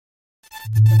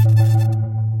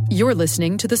You're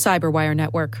listening to the Cyberwire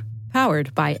Network,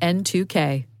 powered by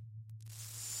N2K.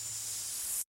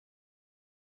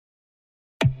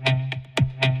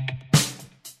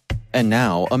 And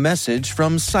now, a message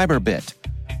from Cyberbit.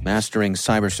 Mastering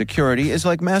cybersecurity is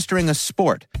like mastering a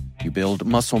sport. You build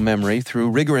muscle memory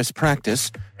through rigorous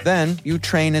practice, then you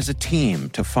train as a team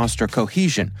to foster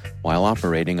cohesion while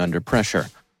operating under pressure.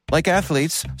 Like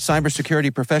athletes,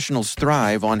 cybersecurity professionals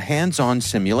thrive on hands-on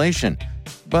simulation.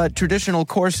 But traditional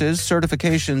courses,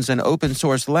 certifications, and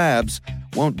open-source labs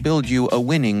won't build you a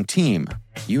winning team.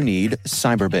 You need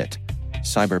Cyberbit.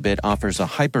 Cyberbit offers a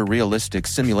hyper-realistic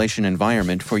simulation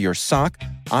environment for your SOC,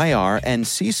 IR, and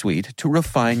C-suite to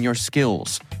refine your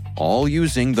skills, all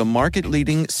using the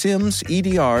market-leading SIMs,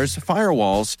 EDRs,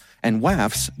 firewalls, and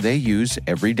WAFs they use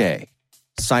every day.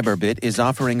 Cyberbit is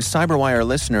offering Cyberwire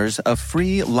listeners a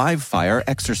free live-fire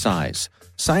exercise.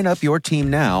 Sign up your team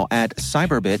now at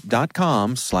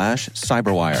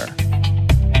cyberbit.com/cyberwire.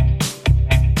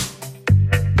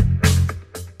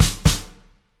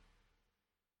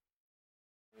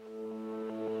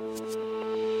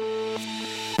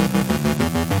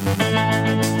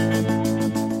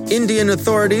 Indian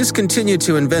authorities continue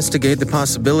to investigate the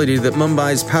possibility that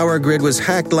Mumbai's power grid was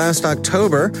hacked last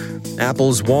October.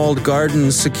 Apple's walled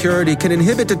garden security can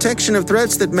inhibit detection of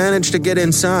threats that manage to get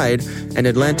inside. An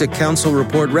Atlantic Council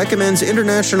report recommends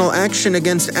international action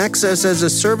against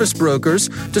access-as-a-service brokers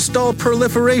to stall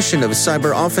proliferation of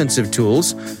cyber offensive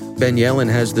tools. Ben Yellen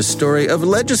has the story of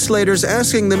legislators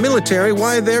asking the military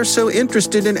why they're so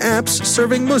interested in apps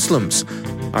serving Muslims.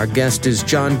 Our guest is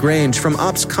John Grange from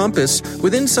Ops Compass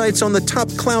with insights on the top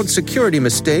cloud security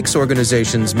mistakes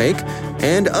organizations make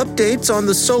and updates on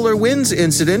the SolarWinds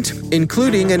incident,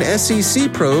 including an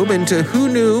SEC probe into who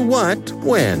knew what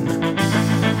when.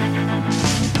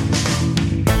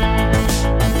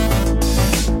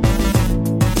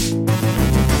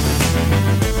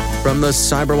 From the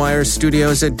Cyberwire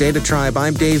studios at Data Tribe,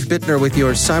 I'm Dave Bittner with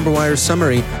your Cyberwire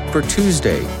summary for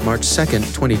Tuesday, March 2nd,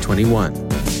 2021.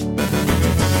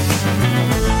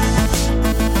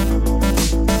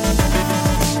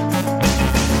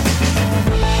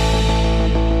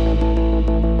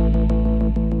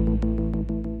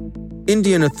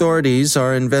 Indian authorities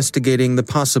are investigating the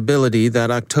possibility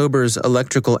that October's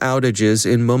electrical outages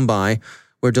in Mumbai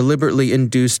were deliberately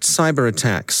induced cyber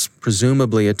attacks,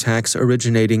 presumably attacks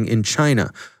originating in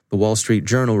China, the Wall Street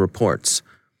Journal reports.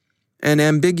 An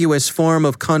ambiguous form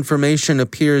of confirmation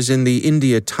appears in the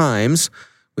India Times,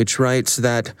 which writes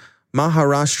that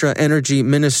Maharashtra Energy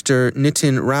Minister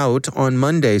Nitin Raut on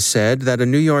Monday said that a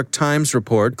New York Times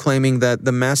report claiming that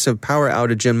the massive power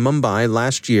outage in Mumbai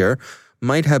last year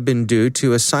might have been due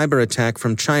to a cyber attack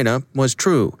from China was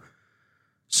true.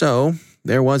 So,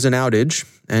 there was an outage,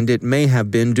 and it may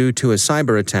have been due to a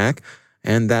cyber attack,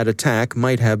 and that attack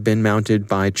might have been mounted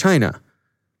by China.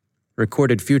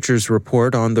 Recorded Future's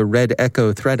report on the Red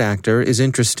Echo threat actor is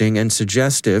interesting and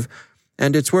suggestive,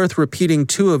 and it's worth repeating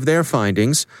two of their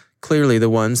findings, clearly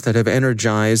the ones that have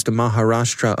energized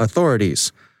Maharashtra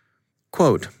authorities.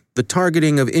 Quote, "The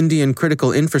targeting of Indian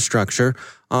critical infrastructure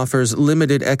offers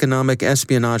limited economic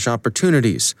espionage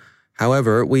opportunities.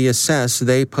 However, we assess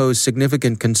they pose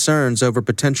significant concerns over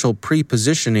potential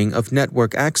pre-positioning of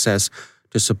network access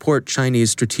to support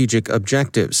Chinese strategic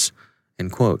objectives."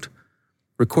 End quote.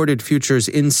 Recorded Future's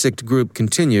Insikt Group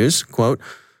continues, quote,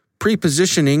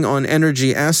 "Pre-positioning on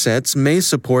energy assets may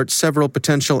support several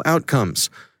potential outcomes,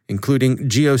 including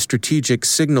geostrategic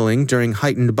signaling during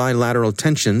heightened bilateral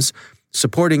tensions,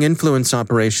 supporting influence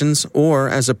operations, or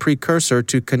as a precursor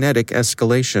to kinetic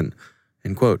escalation."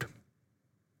 End quote.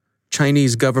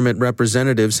 Chinese government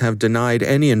representatives have denied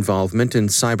any involvement in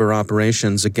cyber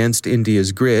operations against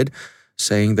India's grid,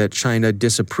 saying that China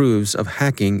disapproves of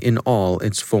hacking in all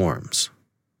its forms.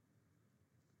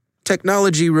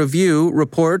 Technology Review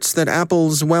reports that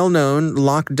Apple's well-known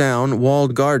lockdown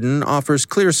walled garden offers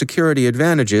clear security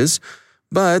advantages,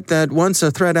 but that once a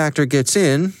threat actor gets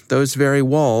in, those very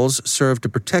walls serve to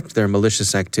protect their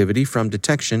malicious activity from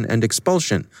detection and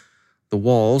expulsion. The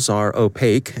walls are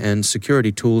opaque, and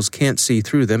security tools can't see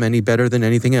through them any better than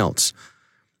anything else.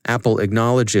 Apple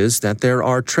acknowledges that there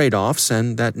are trade-offs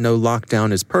and that no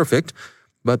lockdown is perfect,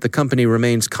 but the company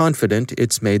remains confident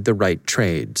it's made the right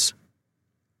trades.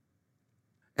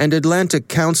 An Atlantic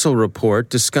Council report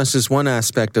discusses one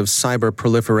aspect of cyber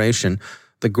proliferation,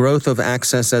 the growth of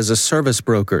access-as-a-service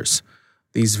brokers.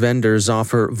 These vendors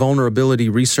offer vulnerability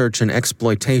research and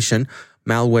exploitation,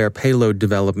 malware payload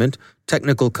development,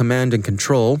 technical command and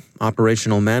control,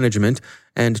 operational management,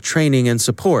 and training and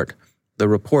support. The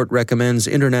report recommends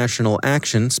international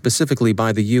action, specifically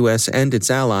by the U.S. and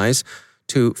its allies,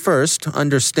 to first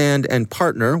understand and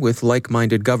partner with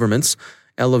like-minded governments,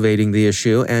 elevating the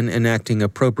issue and enacting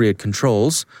appropriate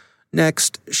controls.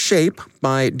 Next, shape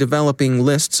by developing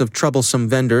lists of troublesome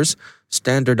vendors,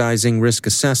 standardizing risk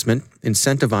assessment,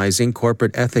 incentivizing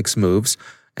corporate ethics moves,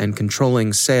 and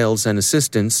controlling sales and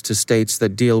assistance to states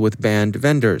that deal with banned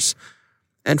vendors.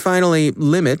 And finally,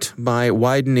 limit by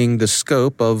widening the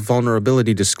scope of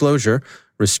vulnerability disclosure,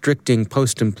 restricting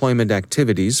post-employment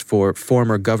activities for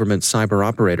former government cyber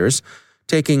operators,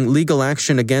 taking legal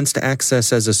action against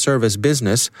access as a service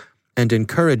business, and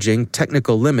encouraging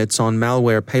technical limits on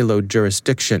malware payload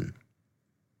jurisdiction.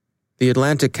 The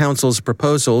Atlantic Council's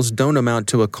proposals don't amount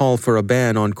to a call for a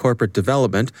ban on corporate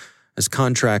development as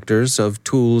contractors of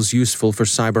tools useful for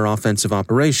cyber offensive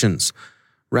operations.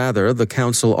 Rather, the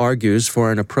Council argues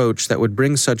for an approach that would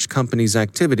bring such companies'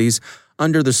 activities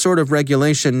under the sort of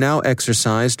regulation now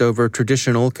exercised over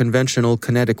traditional conventional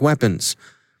kinetic weapons.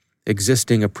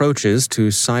 Existing approaches to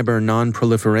cyber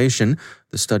nonproliferation,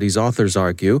 the study's authors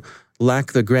argue,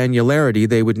 lack the granularity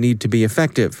they would need to be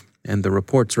effective, and the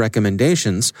report's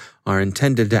recommendations are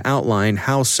intended to outline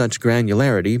how such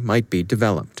granularity might be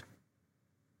developed.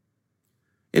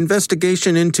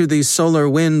 Investigation into the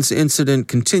SolarWinds incident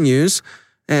continues,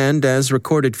 and as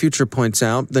Recorded Future points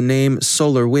out, the name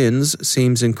SolarWinds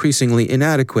seems increasingly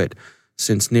inadequate,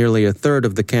 since nearly a third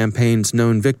of the campaign's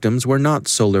known victims were not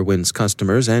SolarWinds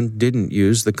customers and didn't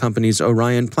use the company's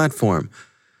Orion platform.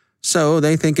 So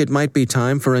they think it might be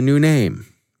time for a new name.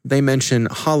 They mention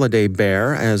Holiday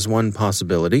Bear as one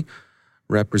possibility.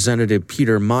 Representative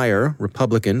Peter Meyer,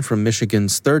 Republican from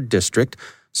Michigan's 3rd District,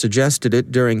 suggested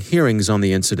it during hearings on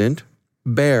the incident.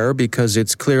 Bear because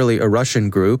it's clearly a Russian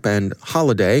group, and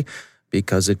Holiday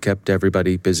because it kept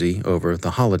everybody busy over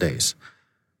the holidays.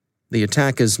 The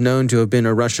attack is known to have been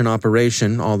a Russian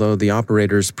operation, although the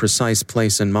operator's precise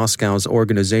place in Moscow's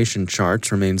organization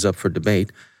charts remains up for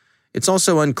debate. It's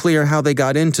also unclear how they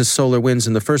got into SolarWinds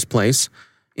in the first place.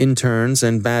 Interns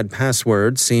and bad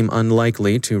passwords seem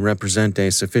unlikely to represent a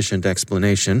sufficient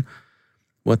explanation.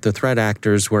 What the threat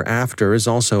actors were after is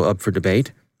also up for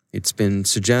debate. It's been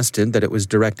suggested that it was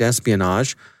direct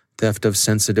espionage, theft of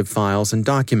sensitive files and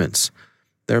documents.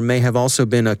 There may have also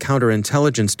been a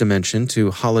counterintelligence dimension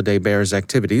to Holiday Bear's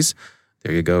activities.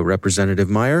 There you go, Representative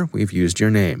Meyer, we've used your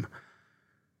name.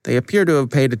 They appear to have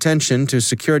paid attention to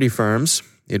security firms.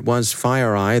 It was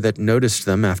FireEye that noticed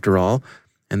them, after all,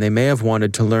 and they may have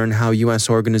wanted to learn how U.S.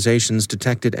 organizations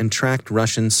detected and tracked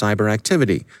Russian cyber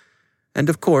activity. And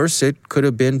of course, it could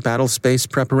have been battlespace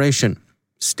preparation,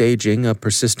 staging a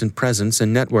persistent presence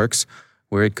in networks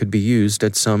where it could be used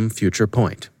at some future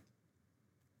point.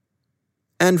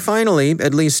 And finally,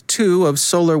 at least 2 of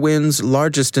SolarWinds'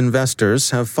 largest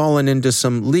investors have fallen into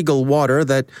some legal water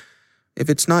that, if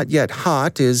it's not yet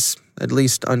hot, is at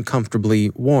least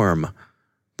uncomfortably warm.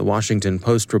 The Washington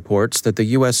Post reports that the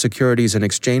U.S. Securities and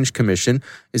Exchange Commission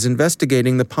is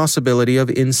investigating the possibility of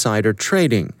insider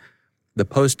trading. The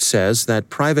Post says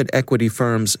that private equity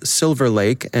firms Silver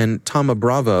Lake and Thoma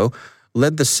Bravo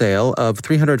led the sale of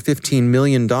 $315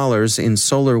 million in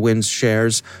SolarWinds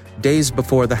shares days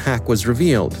before the hack was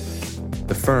revealed.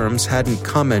 The firms hadn't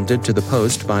commented to the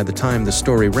Post by the time the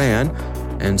story ran,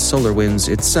 and SolarWinds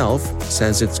itself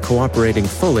says it's cooperating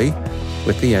fully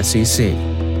with the SEC.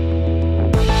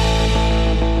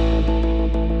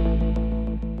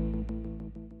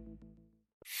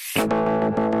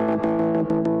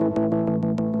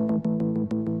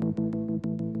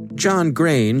 John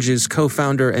Grange is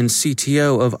co-founder and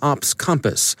CTO of Ops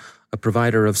Compass, a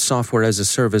provider of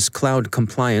software-as-a-service cloud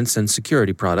compliance and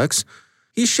security products.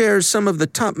 He shares some of the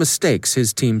top mistakes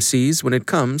his team sees when it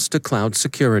comes to cloud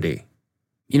security.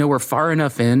 We're far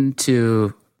enough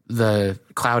into the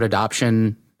cloud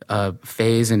adoption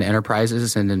phase in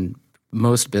enterprises and in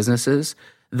most businesses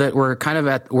that we're kind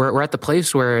of we're at the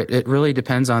place where it really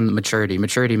depends on maturity.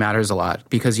 Maturity matters a lot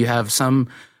because you have some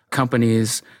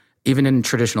companies, even in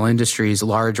traditional industries,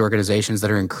 large organizations that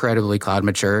are incredibly cloud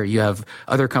mature. You have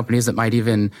other companies that might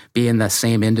even be in the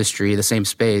same industry, the same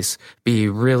space, be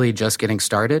really just getting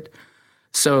started.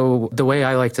 So the way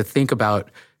I like to think about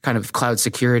kind of cloud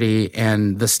security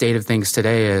and the state of things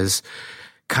today is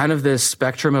kind of this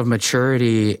spectrum of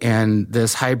maturity and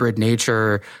this hybrid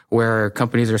nature where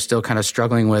companies are still kind of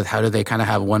struggling with how do they kind of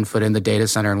have one foot in the data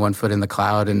center and one foot in the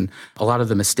cloud. And a lot of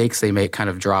the mistakes they make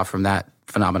kind of draw from that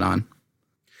phenomenon.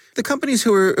 The companies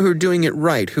who are doing it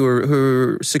right, who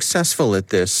are successful at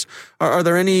this, are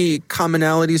there any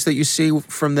commonalities that you see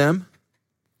from them?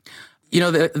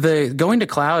 The going to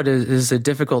cloud is a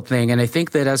difficult thing, and I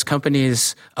think that as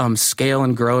companies scale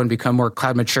and grow and become more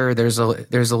cloud mature, there's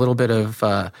a little bit of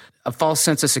a false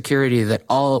sense of security that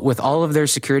with all of their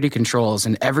security controls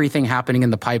and everything happening in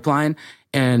the pipeline,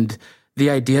 and the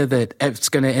idea that it's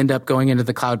going to end up going into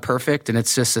the cloud perfect, and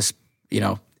it's just this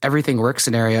everything works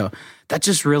scenario. That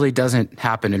just really doesn't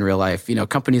happen in real life.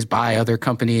 Companies buy other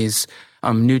companies,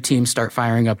 new teams start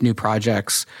firing up new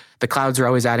projects. The clouds are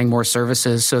always adding more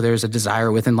services, so there's a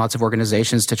desire within lots of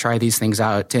organizations to try these things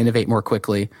out, to innovate more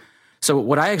quickly. So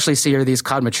what I actually see are these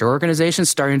cloud mature organizations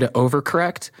starting to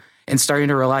overcorrect and starting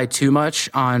to rely too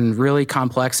much on really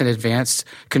complex and advanced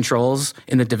controls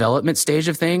in the development stage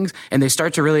of things, and they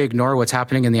start to really ignore what's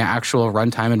happening in the actual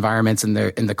runtime environments in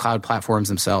the cloud platforms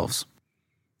themselves.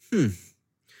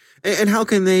 And how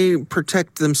can they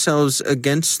protect themselves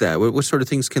against that? What sort of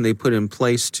things can they put in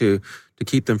place to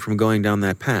keep them from going down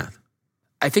that path?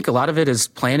 I think a lot of it is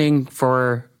planning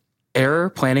for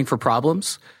error, planning for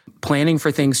problems, planning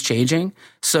for things changing.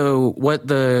 So what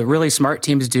the really smart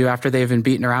teams do after they've been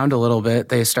beaten around a little bit,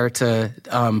 they start to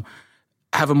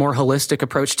have a more holistic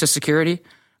approach to security,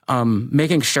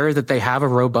 making sure that they have a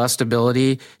robust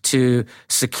ability to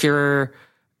secure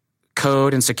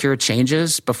code and secure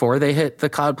changes before they hit the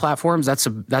cloud platforms. That's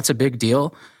a big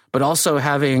deal. But also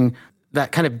having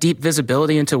that kind of deep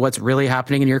visibility into what's really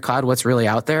happening in your cloud, what's really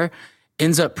out there,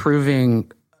 ends up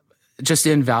proving just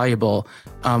invaluable.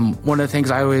 One of the things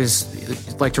I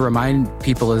always like to remind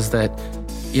people is that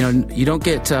you're not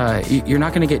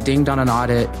going to get dinged on an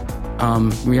audit.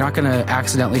 You're not going to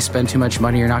accidentally spend too much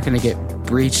money. You're not going to get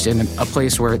breached in a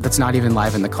place that's not even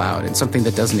live in the cloud and something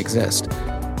that doesn't exist.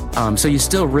 So you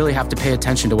still really have to pay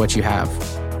attention to what you have.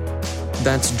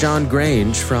 That's John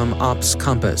Grange from Ops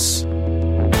Compass.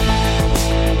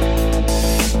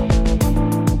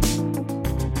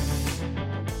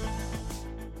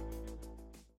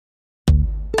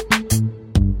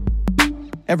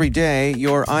 Every day,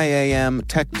 your IAM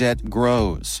tech debt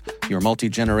grows. Your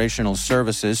multi-generational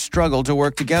services struggle to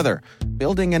work together.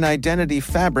 Building an identity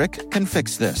fabric can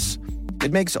fix this.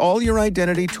 It makes all your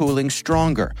identity tooling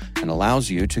stronger and allows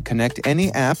you to connect any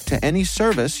app to any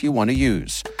service you want to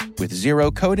use, with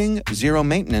zero coding, zero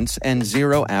maintenance, and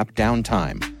zero app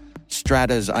downtime.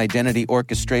 Strata's identity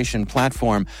orchestration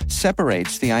platform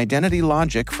separates the identity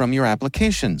logic from your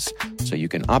applications, so you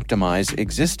can optimize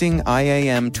existing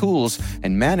IAM tools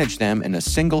and manage them in a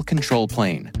single control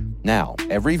plane. Now,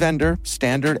 every vendor,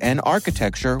 standard, and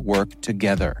architecture work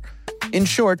together. In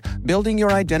short, building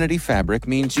your identity fabric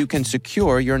means you can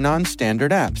secure your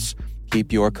non-standard apps,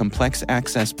 keep your complex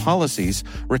access policies,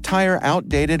 retire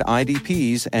outdated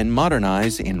IDPs, and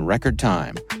modernize in record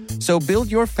time. So build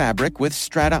your fabric with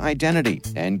Strata Identity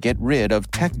and get rid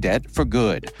of tech debt for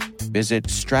good. Visit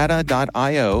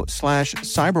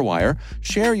strata.io/cyberwire,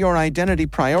 share your identity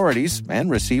priorities, and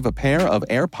receive a pair of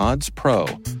AirPods Pro.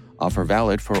 Offer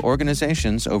valid for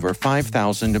organizations over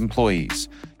 5,000 employees.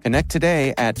 Connect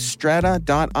today at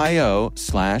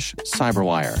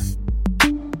strata.io/cyberwire.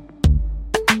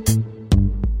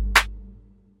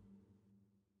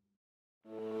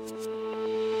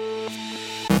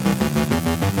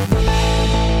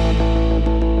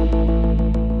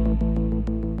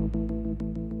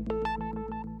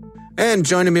 And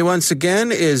joining me once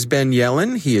again is Ben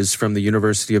Yellen. He is from the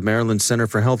University of Maryland Center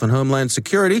for Health and Homeland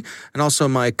Security, and also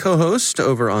my co-host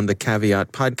over on the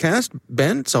Caveat podcast.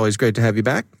 Ben, it's always great to have you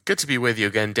back. Good to be with you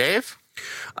again, Dave.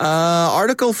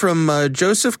 Article from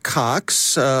Joseph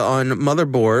Cox on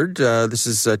Motherboard. This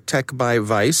is Tech by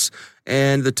Vice.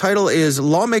 And the title is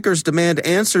Lawmakers Demand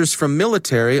Answers from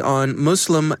Military on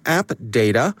Muslim App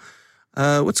Data.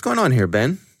 What's going on here,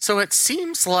 Ben? So it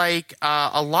seems like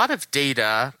a lot of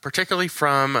data, particularly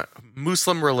from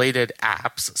Muslim-related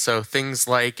apps, so things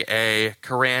like a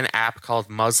Quran app called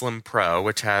Muslim Pro,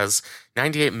 which has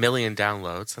 98 million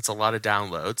downloads. That's a lot of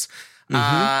downloads.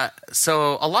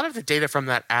 So a lot of the data from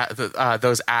that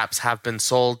those apps have been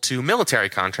sold to military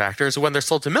contractors. When they're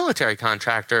sold to military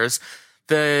contractors,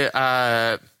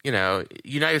 the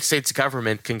United States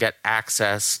government can get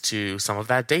access to some of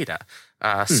that data.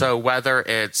 So whether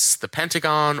it's the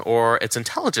Pentagon or its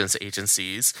intelligence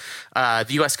agencies, the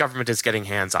U.S. government is getting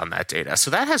hands on that data.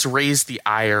 So that has raised the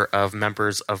ire of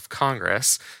members of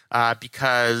Congress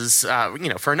because,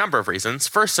 for a number of reasons.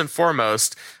 First and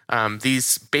foremost,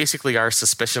 these basically are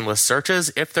suspicionless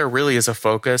searches. If there really is a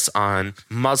focus on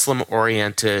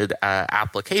Muslim-oriented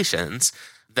applications,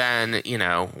 then,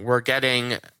 we're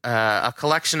getting a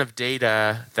collection of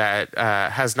data that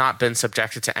has not been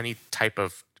subjected to any type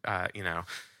of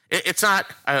it's not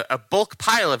a bulk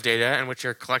pile of data in which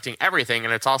you're collecting everything,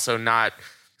 and it's also not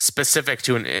specific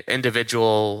to an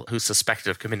individual who's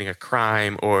suspected of committing a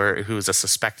crime or who's a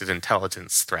suspected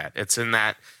intelligence threat. It's in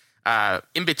that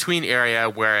in-between area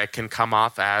where it can come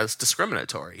off as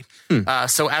discriminatory.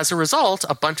 So as a result,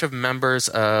 a bunch of members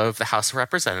of the House of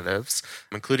Representatives,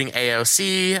 including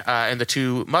AOC and the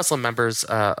two Muslim members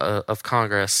of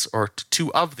Congress, or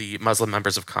two of the Muslim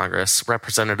members of Congress,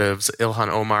 Representatives Ilhan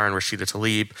Omar and Rashida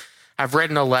Tlaib, have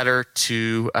written a letter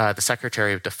to the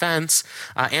Secretary of Defense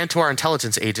and to our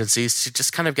intelligence agencies to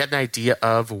just kind of get an idea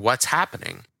of what's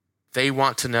happening. They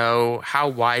want to know how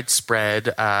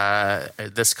widespread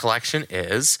this collection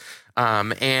is,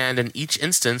 and in each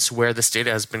instance where this data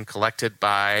has been collected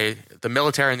by the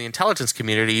military and the intelligence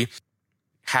community,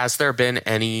 has there been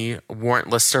any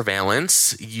warrantless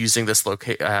surveillance using this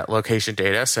location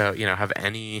data? So, have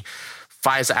any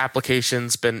FISA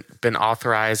applications been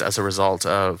authorized as a result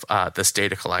of this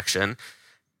data collection?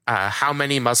 How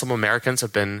many Muslim Americans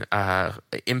have been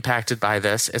impacted by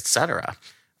this, et cetera?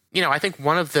 I think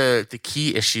one of the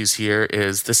key issues here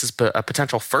is this is a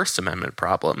potential First Amendment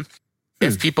problem.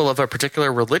 If people of a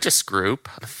particular religious group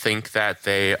think that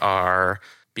they are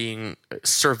being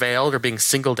surveilled or being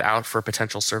singled out for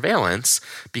potential surveillance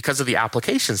because of the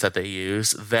applications that they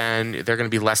use, then they're going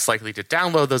to be less likely to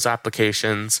download those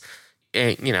applications,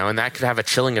 and that could have a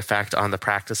chilling effect on the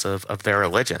practice of their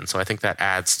religion. So I think that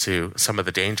adds to some of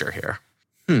the danger here.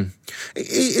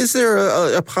 Is there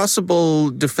a possible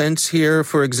defense here,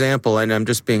 for example, and I'm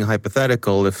just being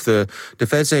hypothetical, if the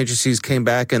defense agencies came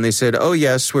back and they said, oh,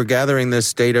 yes, we're gathering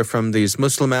this data from these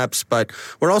Muslim apps, but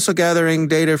we're also gathering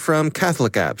data from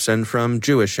Catholic apps and from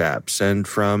Jewish apps and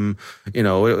from,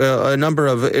 a number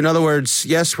of, in other words,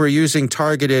 yes, we're using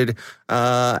targeted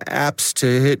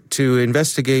apps to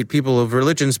investigate people of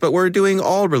religions, but we're doing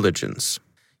all religions.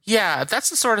 Yeah,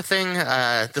 that's the sort of thing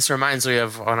this reminds me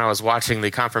of when I was watching the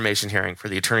confirmation hearing for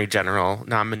the Attorney General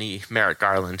nominee Merrick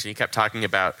Garland, and he kept talking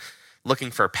about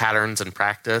looking for patterns in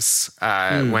practice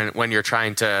when you're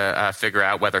trying to figure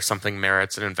out whether something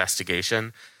merits an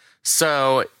investigation.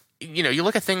 So, you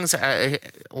look at things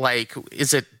like,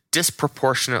 is it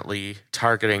disproportionately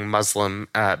targeting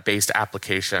Muslim-based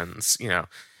applications?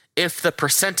 If the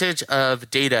percentage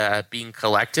of data being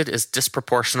collected is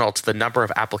disproportional to the number of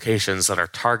applications that are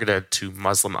targeted to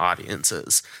Muslim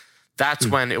audiences, that's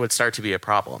when it would start to be a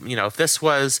problem. If this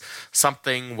was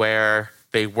something where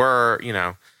they were,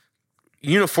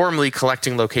 uniformly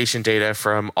collecting location data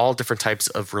from all different types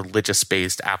of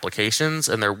religious-based applications,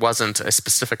 and there wasn't a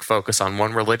specific focus on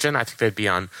one religion, I think they'd be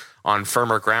on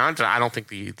firmer ground, and I don't think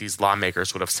these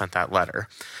lawmakers would have sent that letter.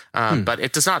 But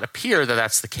it does not appear that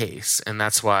that's the case, and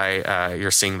that's why you're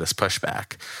seeing this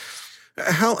pushback.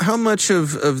 How much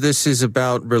of this is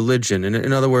about religion?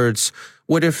 In other words,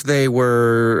 what if they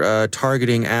were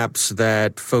targeting apps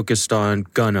that focused on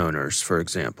gun owners, for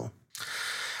example?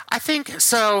 I think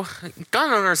so.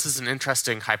 Gun owners is an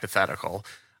interesting hypothetical.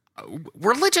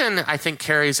 Religion, I think,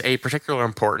 carries a particular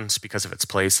importance because of its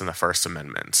place in the First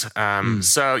Amendment.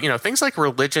 So, things like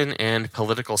religion and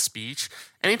political speech,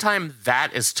 anytime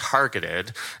that is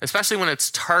targeted, especially when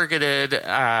it's targeted,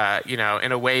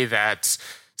 in a way that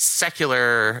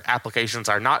secular applications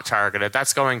are not targeted,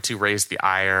 that's going to raise the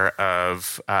ire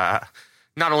of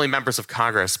not only members of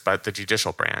Congress, but the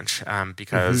judicial branch,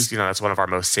 because, that's one of our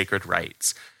most sacred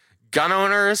rights. Gun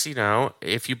owners,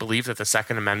 if you believe that the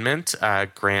Second Amendment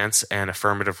grants an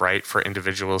affirmative right for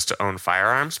individuals to own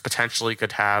firearms, potentially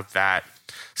could have that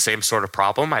same sort of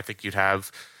problem. I think you'd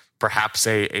have perhaps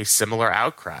a similar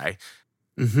outcry.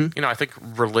 I think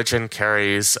religion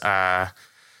carries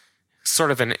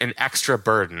sort of an extra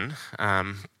burden.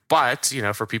 But,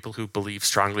 for people who believe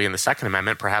strongly in the Second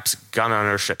Amendment, perhaps gun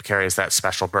ownership carries that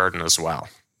special burden as well.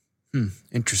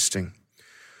 Interesting.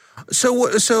 So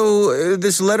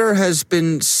this letter has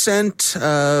been sent.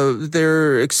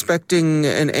 They're expecting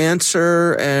an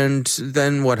answer, and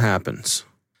then what happens?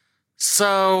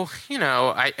 So,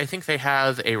 I think they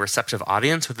have a receptive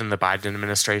audience within the Biden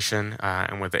administration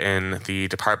and within the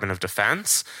Department of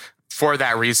Defense. For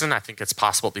that reason, I think it's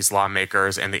possible these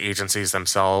lawmakers and the agencies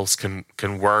themselves can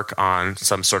work on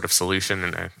some sort of solution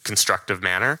in a constructive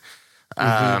manner.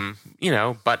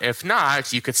 But if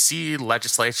not, you could see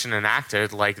legislation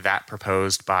enacted like that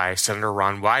proposed by Senator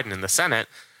Ron Wyden in the Senate,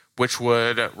 which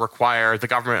would require the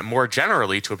government more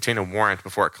generally to obtain a warrant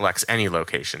before it collects any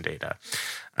location data.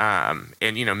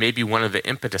 Maybe one of the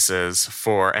impetuses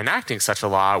for enacting such a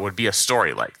law would be a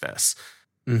story like this,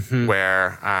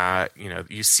 where,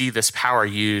 you see this power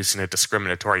used in a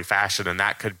discriminatory fashion, and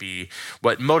that could be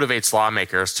what motivates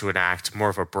lawmakers to enact more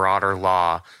of a broader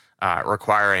law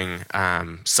requiring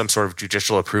some sort of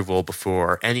judicial approval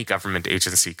before any government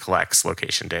agency collects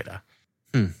location data.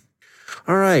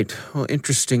 All right. Well,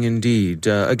 interesting indeed.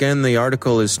 Again, the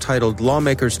article is titled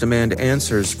Lawmakers Demand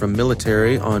Answers from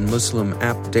Military on Muslim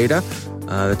App Data.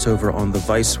 That's over on the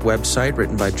Vice website,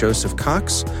 written by Joseph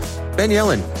Cox. Ben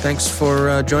Yellen, thanks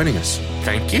for joining us.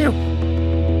 Thank you.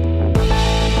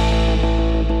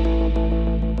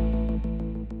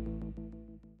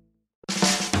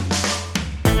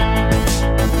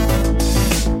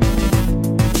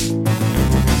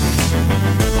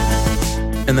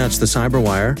 And that's the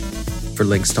Cyberwire. For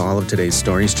links to all of today's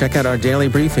stories, check out our daily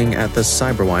briefing at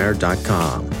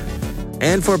thecyberwire.com.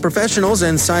 And for professionals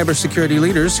and cybersecurity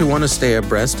leaders who want to stay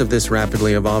abreast of this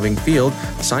rapidly evolving field,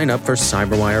 sign up for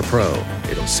CyberWire Pro.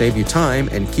 It'll save you time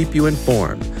and keep you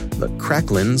informed. The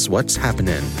Cracklin's What's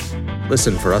Happening.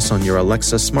 Listen for us on your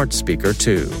Alexa smart speaker,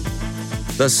 too.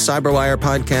 The Cyberwire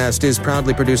podcast is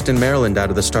proudly produced in Maryland out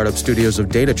of the startup studios of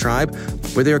Data Tribe,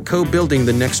 where they're co-building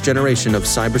the next generation of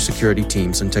cybersecurity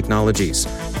teams and technologies.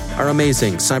 Our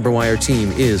amazing Cyberwire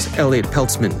team is Elliot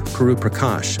Peltzman, Puru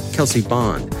Prakash, Kelsey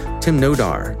Bond, Tim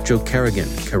Nodar, Joe Kerrigan,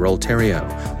 Carol Terrio,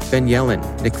 Ben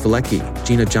Yellen, Nick Valecki,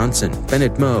 Gina Johnson,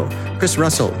 Bennett Moe, Chris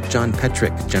Russell, John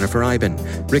Petrick, Jennifer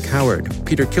Iben, Rick Howard,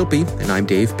 Peter Kilpie, and I'm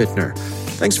Dave Bittner.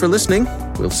 Thanks for listening.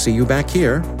 We'll see you back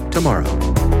here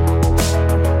tomorrow.